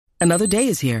Another day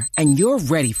is here, and you're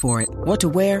ready for it. What to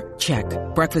wear? Check.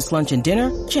 Breakfast, lunch, and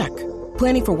dinner? Check.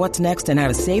 Planning for what's next and how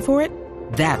to save for it?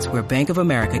 That's where Bank of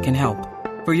America can help.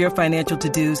 For your financial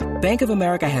to-dos, Bank of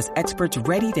America has experts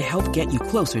ready to help get you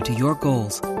closer to your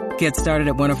goals. Get started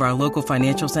at one of our local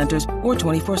financial centers or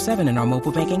 24/7 in our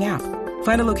mobile banking app.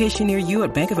 Find a location near you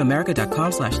at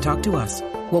bankofamerica.com/talktous.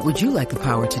 What would you like the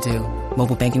power to do?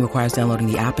 Mobile banking requires downloading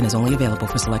the app and is only available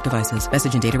for select devices.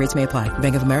 Message and data rates may apply.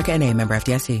 Bank of America N.A., member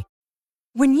FDIC.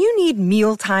 When you need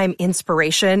mealtime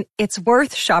inspiration, it's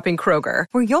worth shopping Kroger,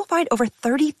 where you'll find over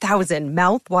 30,000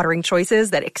 mouth-watering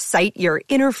choices that excite your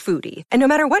inner foodie. And no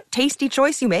matter what tasty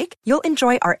choice you make, you'll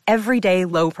enjoy our everyday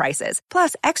low prices,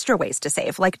 plus extra ways to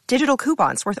save, like digital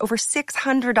coupons worth over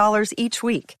 $600 each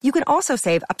week. You can also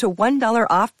save up to $1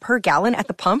 off per gallon at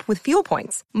the pump with fuel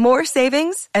points. More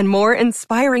savings and more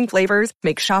inspiring flavors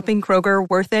make shopping Kroger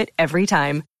worth it every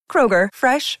time. Kroger,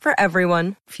 fresh for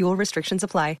everyone. Fuel restrictions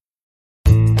apply.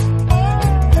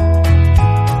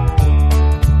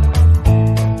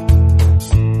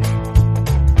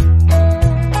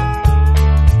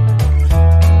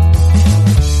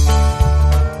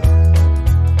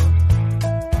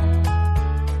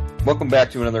 Welcome back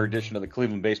to another edition of the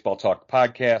Cleveland Baseball Talk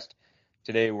podcast.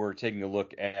 Today we're taking a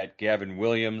look at Gavin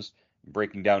Williams,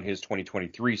 breaking down his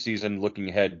 2023 season, looking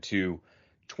ahead to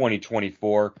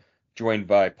 2024, joined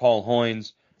by Paul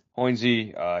Hoynes.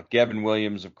 Hoynesy, Gavin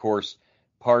Williams, of course,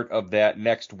 part of that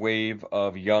next wave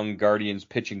of young Guardians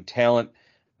pitching talent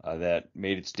that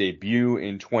made its debut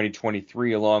in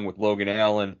 2023, along with Logan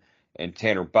Allen and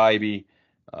Tanner Bybee.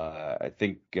 I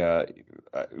think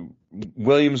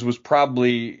Williams was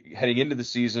probably, heading into the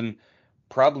season,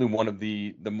 probably one of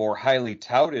the more highly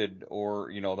touted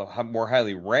or, the more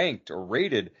highly ranked or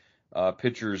rated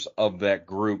pitchers of that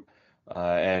group.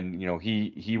 And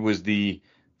he was the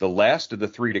last of the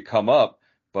three to come up,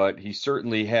 but he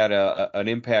certainly had an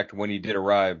impact when he did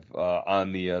arrive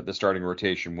on the starting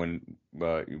rotation when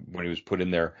he was put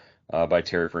in there by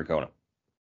Terry Francona.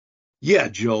 Yeah,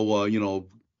 Joe,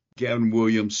 Gavin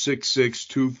Williams, 6'6",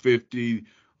 250,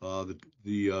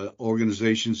 the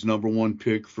organization's number one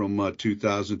pick from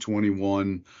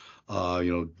 2021.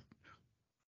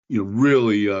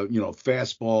 Really,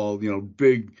 fastball,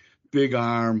 big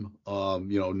arm.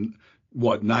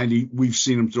 90? We've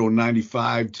seen him throw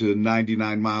 95 to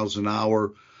 99 miles an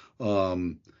hour.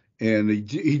 And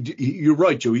you're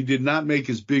right, Joe. He did not make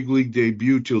his big league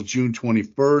debut till June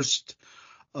 21st.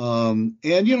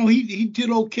 He did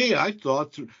okay. I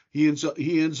thought he ends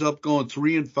up going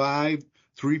 3-5,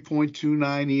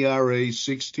 3.29 ERA,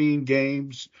 16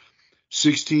 games,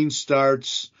 16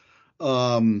 starts.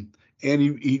 And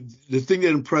the thing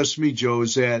that impressed me, Joe,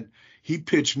 is that he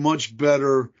pitched much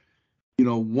better.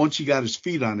 Once he got his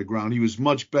feet on the ground, he was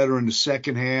much better in the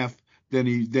second half than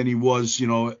he was,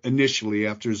 initially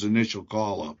after his initial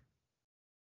call up.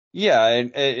 Yeah,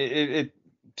 and it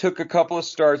took a couple of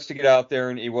starts to get out there,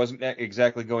 and he wasn't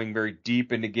exactly going very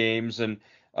deep into games. And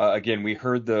again, we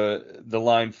heard the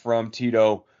line from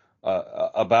Tito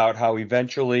about how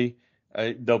eventually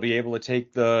they'll be able to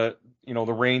take the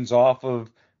reins off of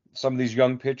some of these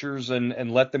young pitchers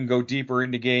and let them go deeper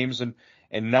into games and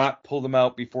not pull them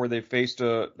out before they faced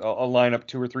a lineup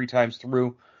two or three times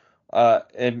through.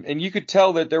 And you could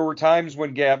tell that there were times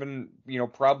when Gavin,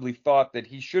 probably thought that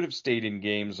he should have stayed in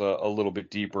games a little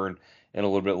bit deeper and a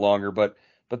little bit longer, but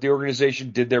the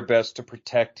organization did their best to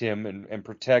protect him and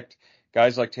protect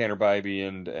guys like Tanner Bybee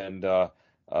and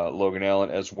Logan Allen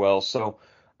as well. So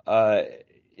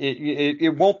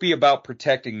it won't be about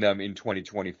protecting them in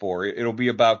 2024. It'll be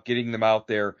about getting them out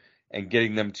there and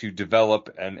getting them to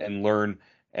develop and learn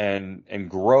and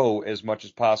grow as much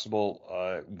as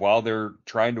possible while they're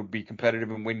trying to be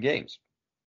competitive and win games.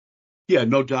 Yeah,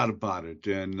 no doubt about it.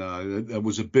 And that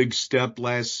was a big step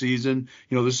last season.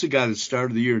 This is a guy that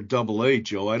started the year in Double-A,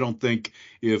 Joe. I don't think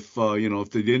if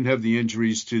they didn't have the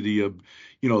injuries to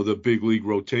the big league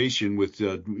rotation with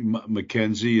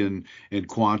McKenzie and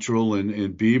Quantrill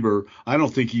and Bieber, I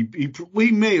don't think he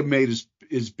may have made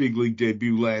his big league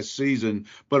debut last season,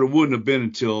 but it wouldn't have been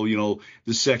until,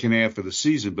 the second half of the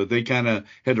season. But they kind of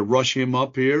had to rush him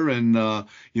up here. And,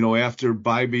 after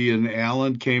Bybee and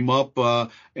Allen came up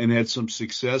and had some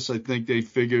success, I think they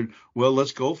figured, well,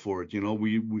 let's go for it.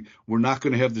 We're not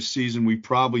going to have the season we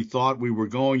probably thought we were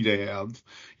going to have.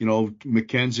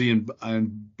 McKenzie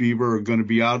and Bieber are going to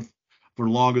be out for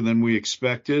longer than we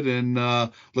expected. And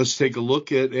let's take a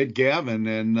look at Gavin.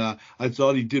 And I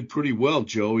thought he did pretty well,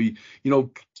 Joe. He,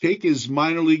 take his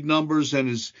minor league numbers and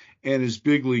and his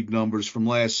big league numbers from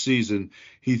last season.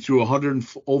 He threw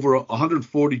over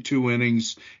 142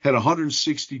 innings, had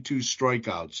 162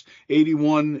 strikeouts,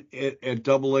 81 at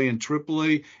Double-A and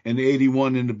Triple-A, and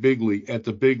 81 in the big league at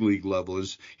the big league level.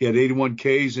 He had 81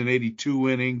 Ks and 82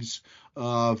 innings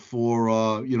in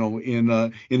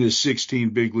his 16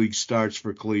 big league starts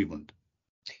for Cleveland.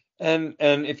 And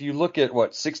if you look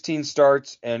at 16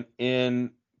 starts, and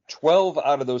in 12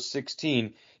 out of those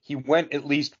 16, he went at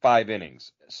least 5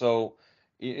 innings. So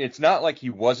it's not like he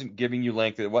wasn't giving you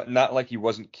length. Not like he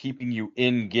wasn't keeping you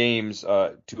in games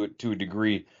to a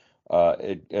degree.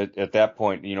 At that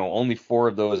point, only 4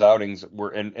 of those outings were,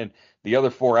 and the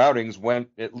other 4 outings went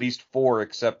at least 4,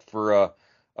 except for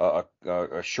a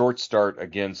short start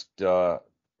against I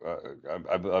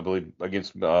believe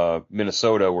against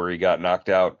Minnesota, where he got knocked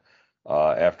out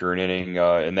after an inning,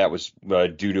 and that was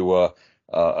due to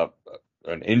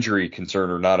an injury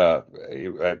concern, or not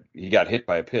he got hit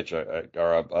by a pitch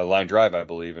or a line drive, I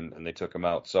believe, and they took him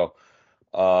out. So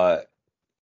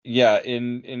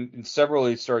in several of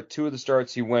these starts, 2 of the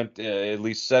starts he went at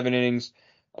least 7 innings.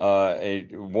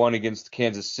 One against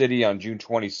Kansas City on June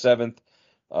 27th,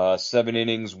 7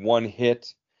 innings, 1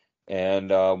 hit, and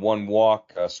 1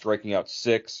 walk, striking out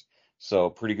 6. So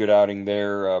pretty good outing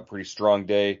there, pretty strong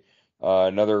day.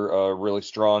 Another really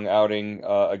strong outing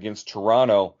against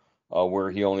Toronto,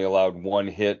 where he only allowed 1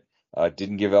 hit,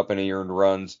 didn't give up any earned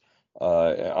runs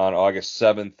on August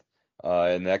 7th.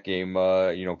 In that game,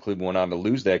 Cleveland went on to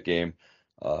lose that game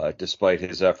despite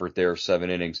his effort there, 7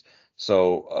 innings.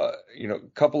 So, a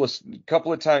couple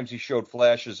of times he showed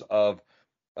flashes of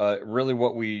really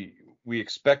what we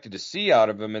expected to see out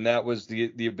of him, and that was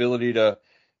the ability to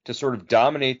sort of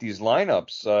dominate these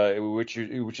lineups, which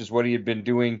is what he had been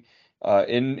doing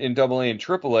in Double-A and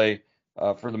Triple-A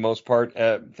for the most part,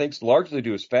 thanks largely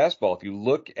to his fastball. If you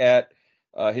look at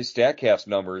his StatCast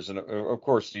numbers, and of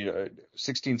course,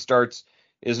 16 starts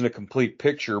isn't a complete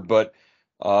picture, but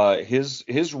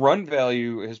his run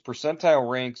value, his percentile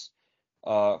ranks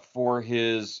for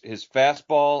his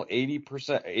fastball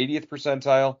 80th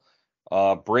percentile,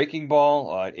 breaking ball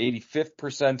 85th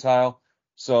percentile.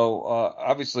 So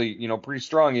obviously, pretty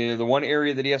strong. The one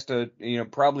area that he has to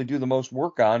probably do the most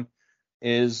work on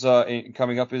is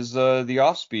coming up is the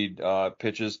off-speed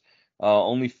pitches.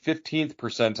 Only 15th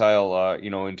percentile,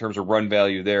 in terms of run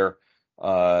value there.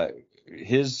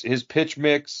 His pitch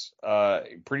mix,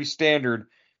 pretty standard,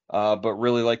 but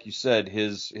really, like you said,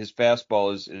 his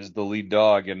fastball is the lead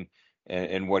dog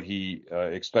and what he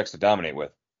expects to dominate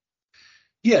with.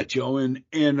 Yeah, Joe, and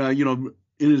in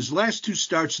his last 2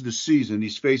 starts of the season,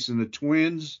 he's facing the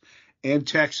Twins and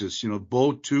Texas,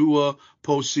 both 2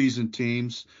 postseason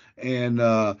teams, and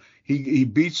he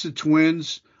beats the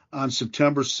Twins on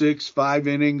September 6th, 5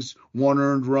 innings, 1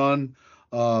 earned run,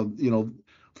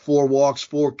 4 walks,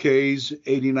 4 Ks,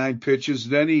 89 pitches.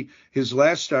 Then his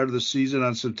last start of the season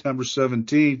on September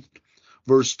 17th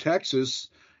versus Texas,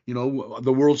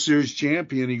 the World Series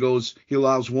champion, he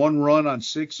allows 1 run on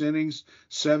 6 innings,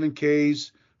 7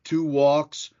 Ks, 2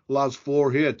 walks, allows 4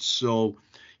 hits. So,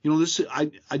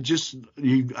 I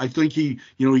think he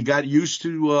got used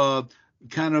to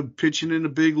kind of pitching in the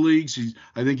big leagues.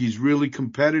 I think he's really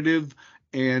competitive,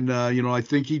 and I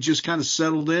think he just kind of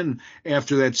settled in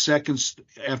after that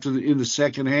in the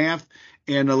second half.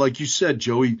 And like you said,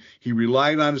 Joe, he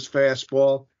relied on his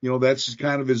fastball. That's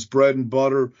kind of his bread and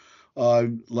butter.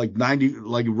 Right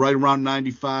around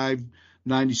 95,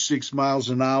 96 miles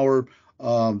an hour.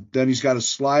 Then he's got a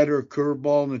slider, a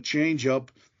curveball, and a changeup.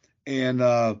 And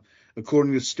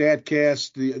according to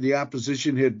StatCast, the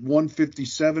opposition hit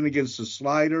 157 against the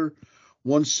slider,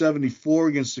 174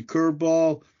 against the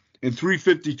curveball, and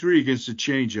 353 against the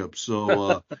changeup.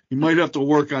 So he might have to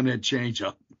work on that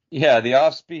changeup. Yeah, the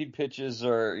off-speed pitches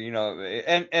are,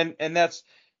 and that's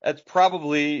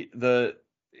probably when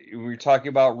you're talking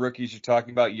about rookies, you're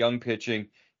talking about young pitching.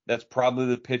 That's probably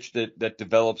the pitch that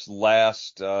develops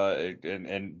last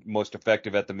and most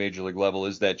effective at the major league level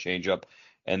is that changeup,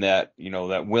 and that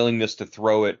that willingness to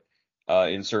throw it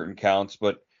in certain counts.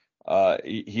 But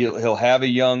he'll have a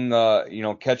young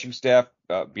catching staff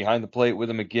behind the plate with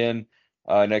him again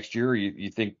next year.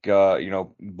 You think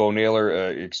Bo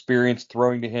Naylor, experienced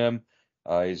throwing to him,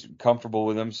 he's comfortable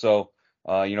with him, so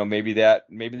maybe that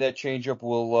changeup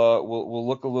will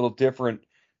look a little different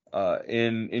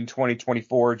in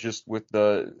 2024, just with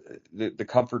the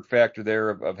comfort factor there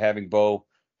of having Bo,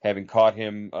 having caught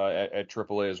him at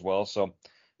AAA as well. So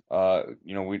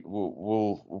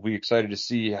we'll be excited to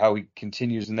see how he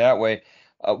continues in that way.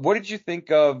 What did you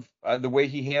think of the way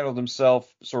he handled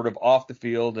himself sort of off the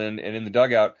field and in the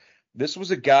dugout this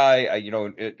was a guy,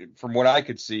 from what I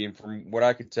could see and from what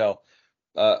I could tell,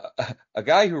 a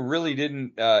guy who really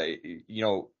didn't have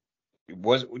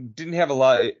a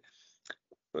lot.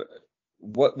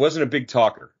 Wasn't a big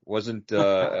talker. Wasn't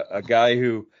a guy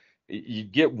who you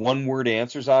get one word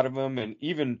answers out of him, and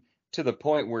even to the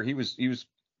point where he was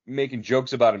making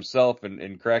jokes about himself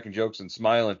and cracking jokes and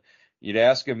smiling. You'd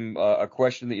ask him a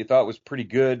question that you thought was pretty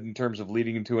good in terms of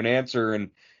leading him to an answer,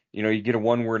 and you get a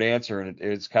one-word answer, and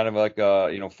it's kind of like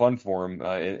fun for him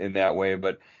in that way.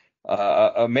 But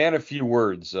a man of few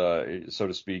words, so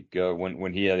to speak,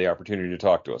 when he had the opportunity to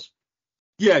talk to us.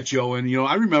 Yeah, Joe, and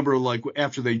I remember like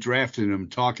after they drafted him,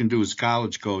 talking to his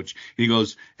college coach, he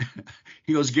goes,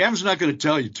 Gavin's not going to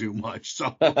tell you too much,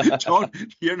 so don't,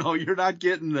 you're not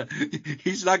getting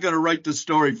he's not going to write the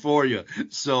story for you.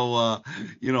 So,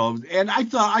 and I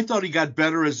thought he got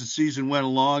better as the season went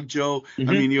along, Joe. Mm-hmm.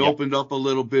 I mean, he opened up a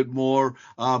little bit more,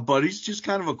 but he's just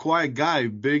kind of a quiet guy,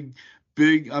 big.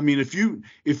 I mean, if you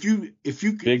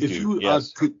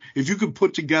could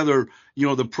put together,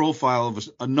 the profile of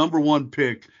a number one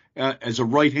pick as a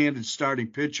right-handed starting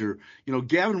pitcher,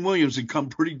 Gavin Williams had come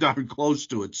pretty darn close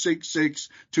to it. 6'6",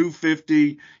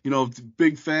 250,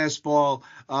 big fastball,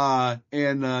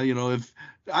 if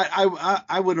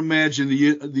I would imagine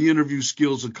the interview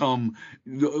skills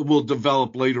will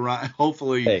develop later on.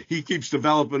 Hopefully, he keeps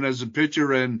developing as a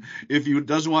pitcher, and if he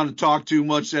doesn't want to talk too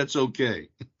much, that's okay.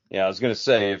 Yeah, I was going to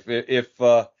say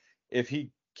if he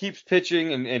keeps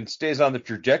pitching and stays on the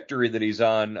trajectory that he's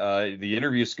on, the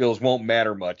interview skills won't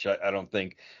matter much. I don't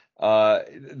think.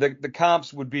 The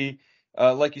comps would be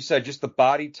like you said, just the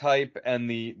body type and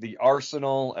the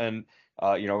arsenal and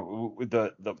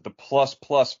the plus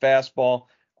fastball.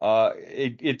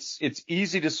 It's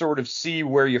easy to sort of see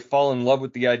where you fall in love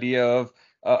with the idea of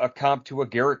a comp to a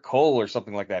Garrett Cole or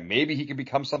something like that. Maybe he could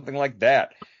become something like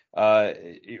that.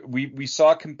 We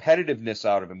saw competitiveness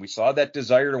out of him. We saw that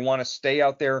desire to want to stay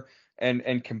out there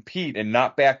and compete and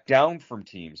not back down from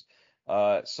teams.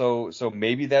 So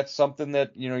maybe that's something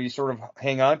that, you sort of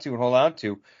hang on to and hold on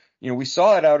to. We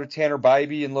saw it out of Tanner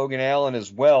Bybee and Logan Allen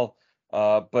as well.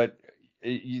 But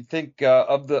you think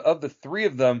of the three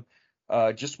of them,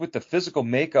 just with the physical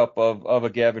makeup of a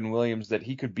Gavin Williams, that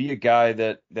he could be a guy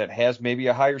that has maybe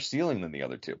a higher ceiling than the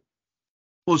other two.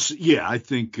 Well, yeah, I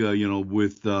think,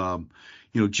 with,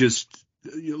 just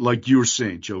like you were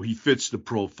saying, Joe, he fits the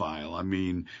profile. I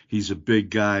mean, he's a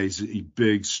big guy. He's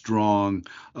big, strong.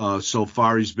 So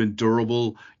far, he's been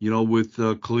durable,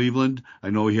 with Cleveland.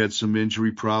 I know he had some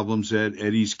injury problems at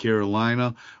East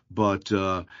Carolina, but,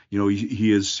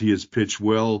 he has pitched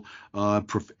well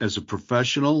as a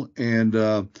professional.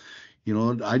 And, he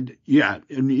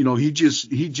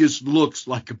just looks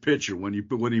like a pitcher when you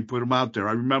put him out there.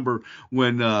 I remember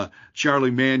when Charlie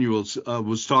Manuel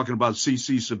was talking about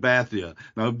CC Sabathia.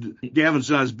 Now Gavin's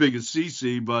not as big as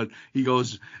CC, but he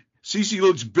goes, CC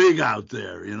looks big out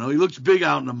there. He looks big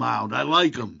out in the mound. I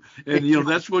like him, and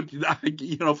that's what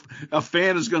a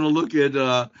fan is going to look at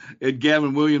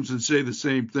Gavin Williams and say the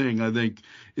same thing. I think,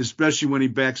 especially when he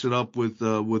backs it up with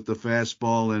the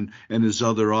fastball and his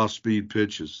other off-speed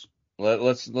pitches.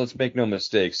 Let's make no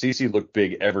mistake. CC looked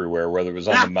big everywhere, whether it was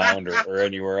on the mound or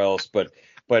anywhere else. But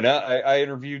I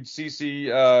interviewed CC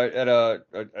at a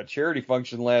charity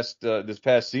function this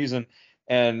past season,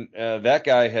 and that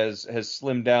guy has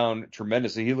slimmed down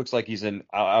tremendously. He looks like he's in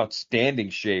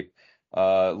outstanding shape.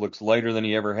 Looks lighter than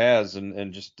he ever has,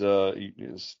 and just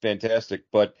is fantastic.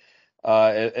 But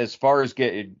as far as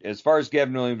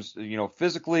Gavin Williams,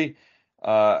 physically,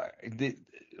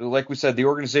 like we said, the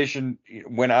organization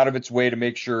went out of its way to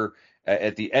make sure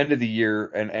at the end of the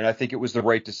year, and I think it was the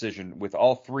right decision with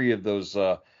all three of those,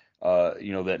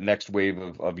 that next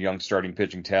wave of young starting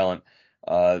pitching talent.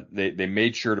 They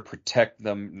made sure to protect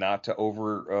them, not to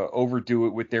overdo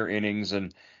it with their innings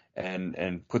and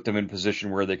put them in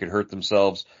position where they could hurt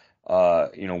themselves.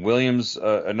 Williams,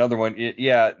 another one.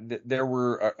 There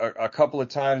were a couple of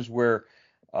times where,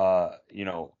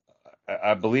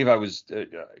 I believe I was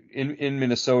in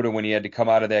Minnesota when he had to come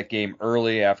out of that game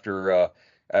early after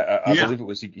I believe it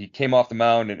was he came off the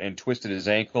mound and twisted his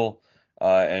ankle,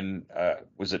 and it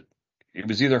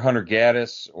was either Hunter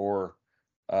Gaddis or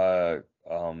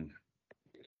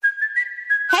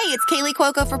Hey, it's Kaylee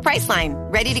Cuoco for Priceline.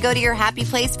 Ready to go to your happy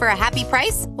place for a happy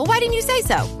price? Well, why didn't you say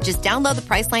so? Just download the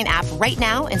Priceline app right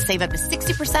now and save up to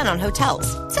 60% on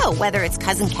hotels. So whether it's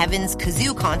Cousin Kevin's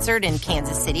Kazoo Concert in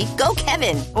Kansas City, go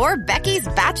Kevin, or Becky's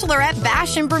Bachelorette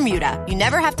Bash in Bermuda, you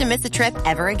never have to miss a trip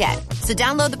ever again. So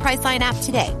download the Priceline app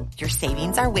today. Your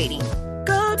savings are waiting.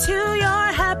 Go to your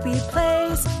happy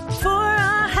place for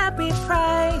a happy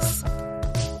price.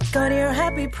 Go to your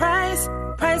happy price,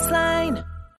 Priceline.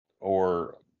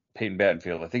 Or Peyton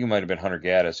Battenfield. I think it might have been Hunter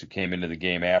Gaddis who came into the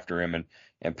game after him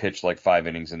and pitched like 5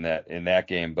 innings in that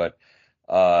game. But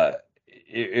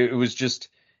it was just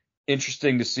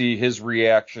interesting to see his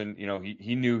reaction. You know,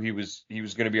 he knew he was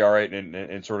going to be all right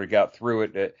and sort of got through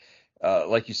it.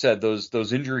 Like you said,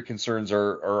 those injury concerns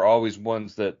are always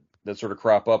ones that sort of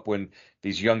crop up when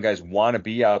these young guys want to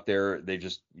be out there.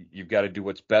 You've got to do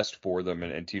what's best for them.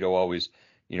 And Tito always,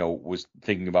 was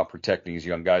thinking about protecting these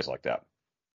young guys like that.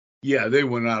 Yeah, they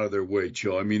went out of their way,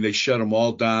 Joe. I mean, they shut them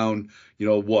all down,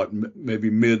 maybe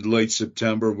late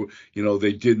September.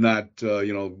 They did not,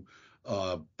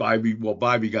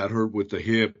 Bobby got hurt with the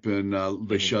hip, and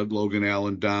they shut Logan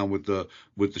Allen down with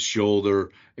the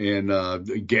shoulder. And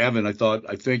Gavin, I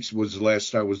think was the last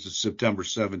start was the September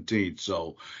 17th.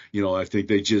 So, I think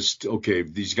they just, okay,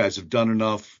 these guys have done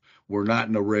enough. We're not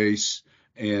in a race.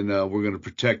 And we're going to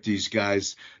protect these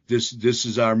guys. This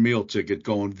is our meal ticket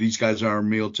going. These guys are our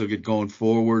meal ticket going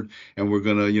forward, and we're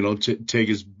going to take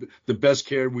the best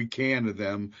care we can of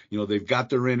them. They've got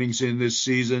their innings in this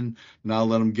season. Now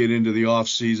let them get into the off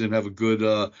season, have a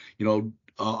good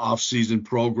off season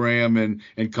program, and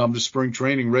come to spring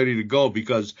training ready to go,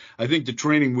 because I think the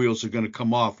training wheels are going to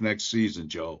come off next season,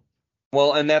 Joe.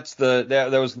 Well, and that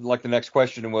was like the next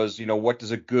question was, what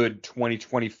does a good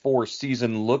 2024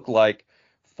 season look like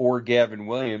for Gavin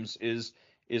Williams? Is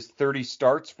 30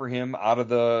 starts for him out of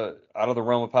the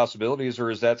realm of possibilities, or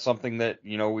is that something that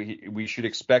we should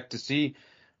expect to see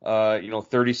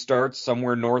 30 starts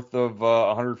somewhere north of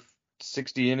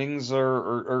 160 innings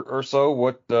or so?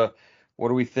 What do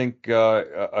we think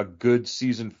a good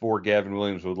season for Gavin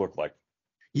Williams would look like?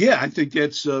 Yeah, I think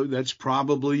that's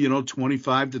probably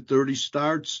 25 to 30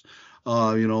 starts.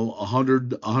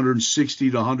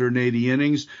 160 to 180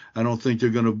 innings. I don't think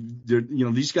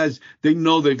these guys, they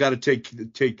know they've got to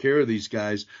take care of these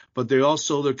guys, but they're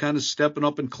kind of stepping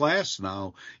up in class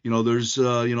now. There's,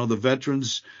 the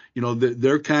veterans,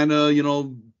 they're kind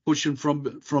of, pushing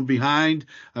from behind.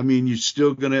 I mean, you're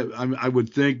still I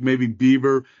would think maybe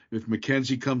Bieber, if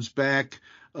McKenzie comes back,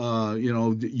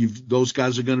 those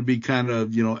guys are going to be kind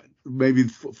of, maybe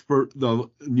for the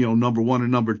number one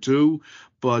and number two,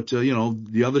 but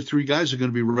the other 3 guys are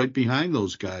going to be right behind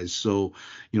those guys. So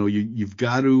you've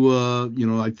got to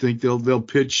I think they'll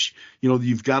pitch.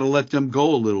 You've got to let them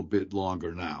go a little bit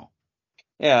longer now.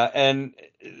 Yeah, and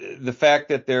the fact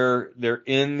that they're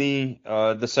in the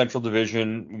Central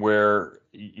Division, where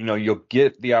you'll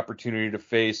get the opportunity to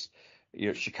face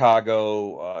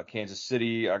Chicago, Kansas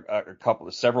City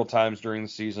several times during the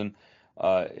season.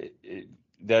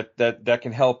 That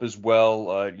can help as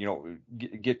well.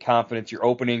 Get confidence. You're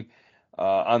opening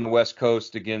on the West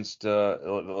Coast against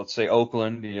let's say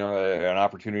Oakland. An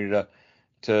opportunity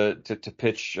to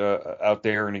pitch out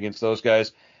there and against those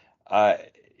guys.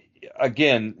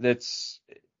 Again, it's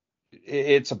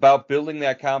about building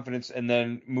that confidence and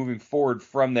then moving forward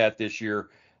from that this year.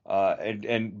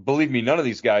 And believe me, none of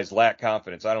these guys lack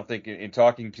confidence. I don't think in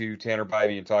talking to Tanner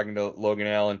Bybee and talking to Logan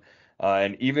Allen,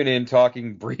 and even in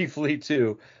talking briefly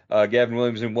to Gavin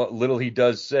Williams and what little he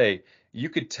does say, you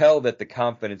could tell that the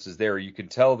confidence is there. You can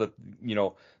tell that,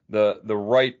 the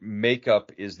right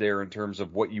makeup is there in terms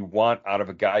of what you want out of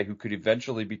a guy who could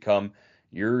eventually become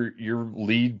your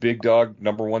lead big dog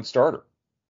number 1 starter.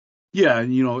 Yeah,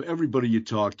 and everybody you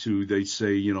talk to, they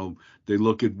say, they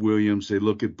look at Williams, they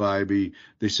look at Bybee,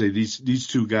 they say these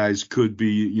 2 guys could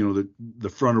be, the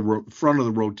front of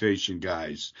the rotation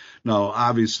guys. Now,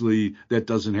 obviously, that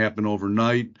doesn't happen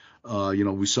overnight.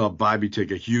 We saw Bybee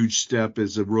take a huge step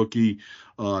as a rookie,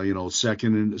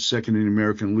 second in the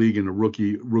American League in the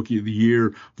rookie of the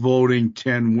year voting,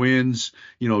 10 wins.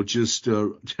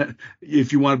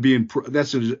 If you want to be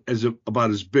that's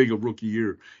about as big a rookie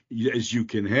year as you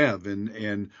can have.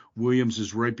 And Williams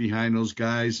is right behind those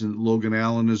guys, and Logan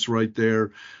Allen is right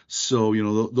there. So,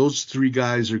 those 3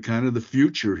 guys are kind of the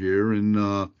future here.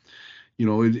 And,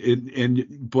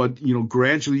 but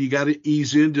gradually you got to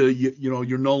ease into,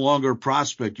 you're no longer a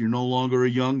prospect. You're no longer a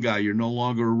young guy. You're no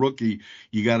longer a rookie.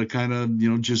 You got to kind of,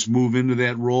 just move into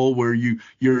that role where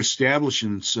you're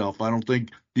establishing itself. I don't think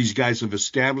these guys have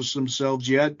established themselves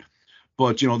yet,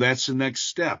 but, that's the next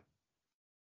step.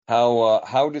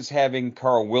 How does having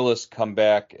Carl Willis come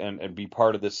back and be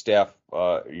part of this staff,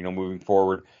 moving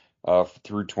forward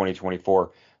through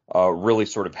 2024, really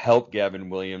sort of help Gavin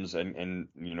Williams and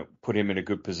put him in a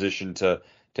good position to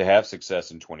have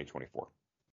success in 2024?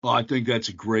 Well, I think that's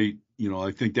a great,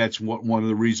 I think that's one of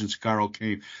the reasons Carl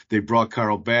came. They brought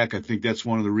Carl back. I think that's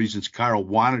one of the reasons Carl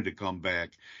wanted to come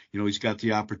back. He's got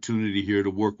the opportunity here to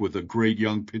work with a great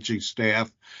young pitching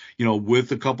staff,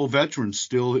 with a couple veterans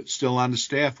still on the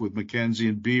staff with McKenzie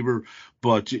and Bieber.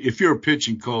 But if you're a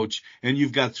pitching coach and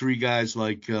you've got three guys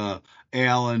like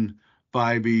Allen,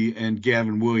 Bybee, and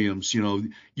Gavin Williams,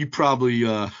 you probably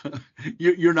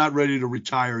you're not ready to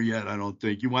retire yet. I don't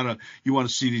think you want to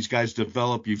see these guys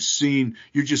develop. You're just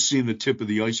seeing the tip of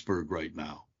the iceberg right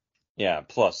now. Yeah.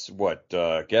 Plus,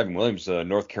 Gavin Williams, a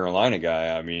North Carolina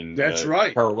guy. I mean, that's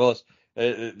right. Carl Willis.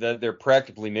 They're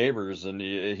practically neighbors, and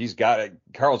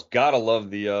Carl's got to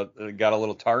love got a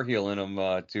little Tar Heel in him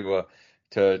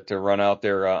to run out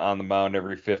there on the mound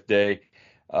every fifth day.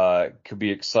 Could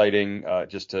be exciting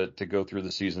just to go through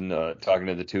the season talking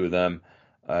to the two of them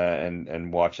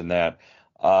and watching that.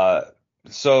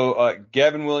 So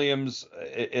Gavin Williams,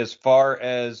 as far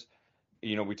as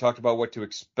we talked about what to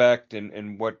expect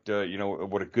and what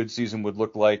what a good season would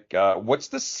look like. What's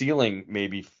the ceiling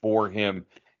maybe for him?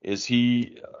 Is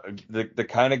he the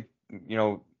kind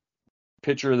of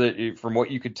pitcher that, from what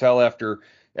you could tell after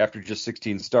just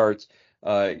 16 starts?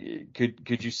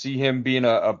 Could you see him being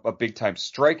a big time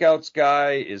strikeouts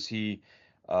guy? Is he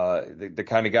the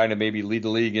kind of guy to maybe lead the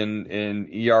league in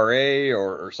ERA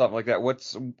or something like that?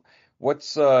 What's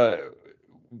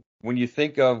when you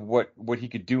think of what he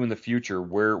could do in the future,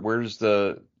 what's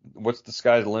the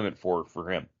sky's the limit for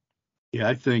him? Yeah,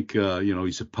 I think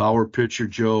he's a power pitcher,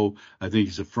 Joe. I think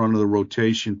he's a front of the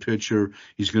rotation pitcher.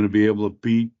 He's going to be able to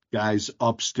beat guys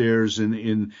upstairs up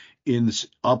in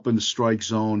the strike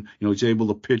zone. He's able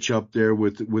to pitch up there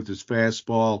with his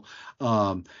fastball.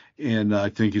 And I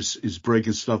think his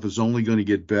breaking stuff is only going to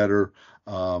get better.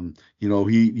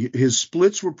 His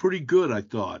splits were pretty good, I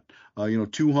thought.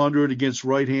 200 against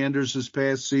right-handers this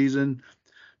past season,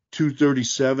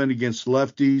 237 against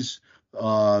lefties.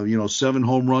 7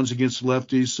 home runs against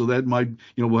lefties. So that might,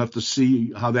 we'll have to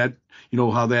see how that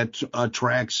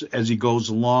tracks as he goes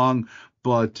along.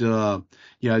 But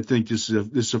I think this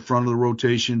is a front of the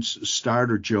rotation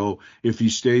starter, Joe. If he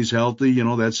stays healthy,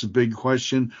 that's the big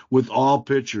question with all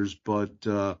pitchers.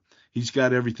 But he's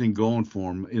got everything going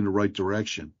for him in the right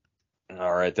direction.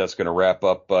 All right, that's going to wrap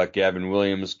up Gavin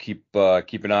Williams. Keep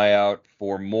an eye out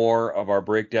for more of our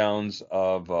breakdowns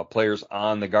of players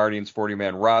on the Guardians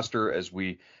 40-man roster as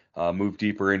we move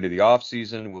deeper into the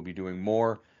offseason. We'll be doing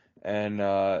more, and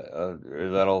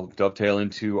that'll dovetail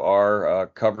into our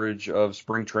coverage of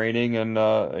spring training and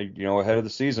ahead of the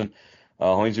season.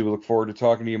 Hoynesy, we look forward to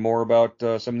talking to you more about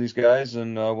some of these guys,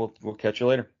 and we'll catch you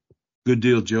later. Good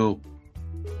deal, Joe.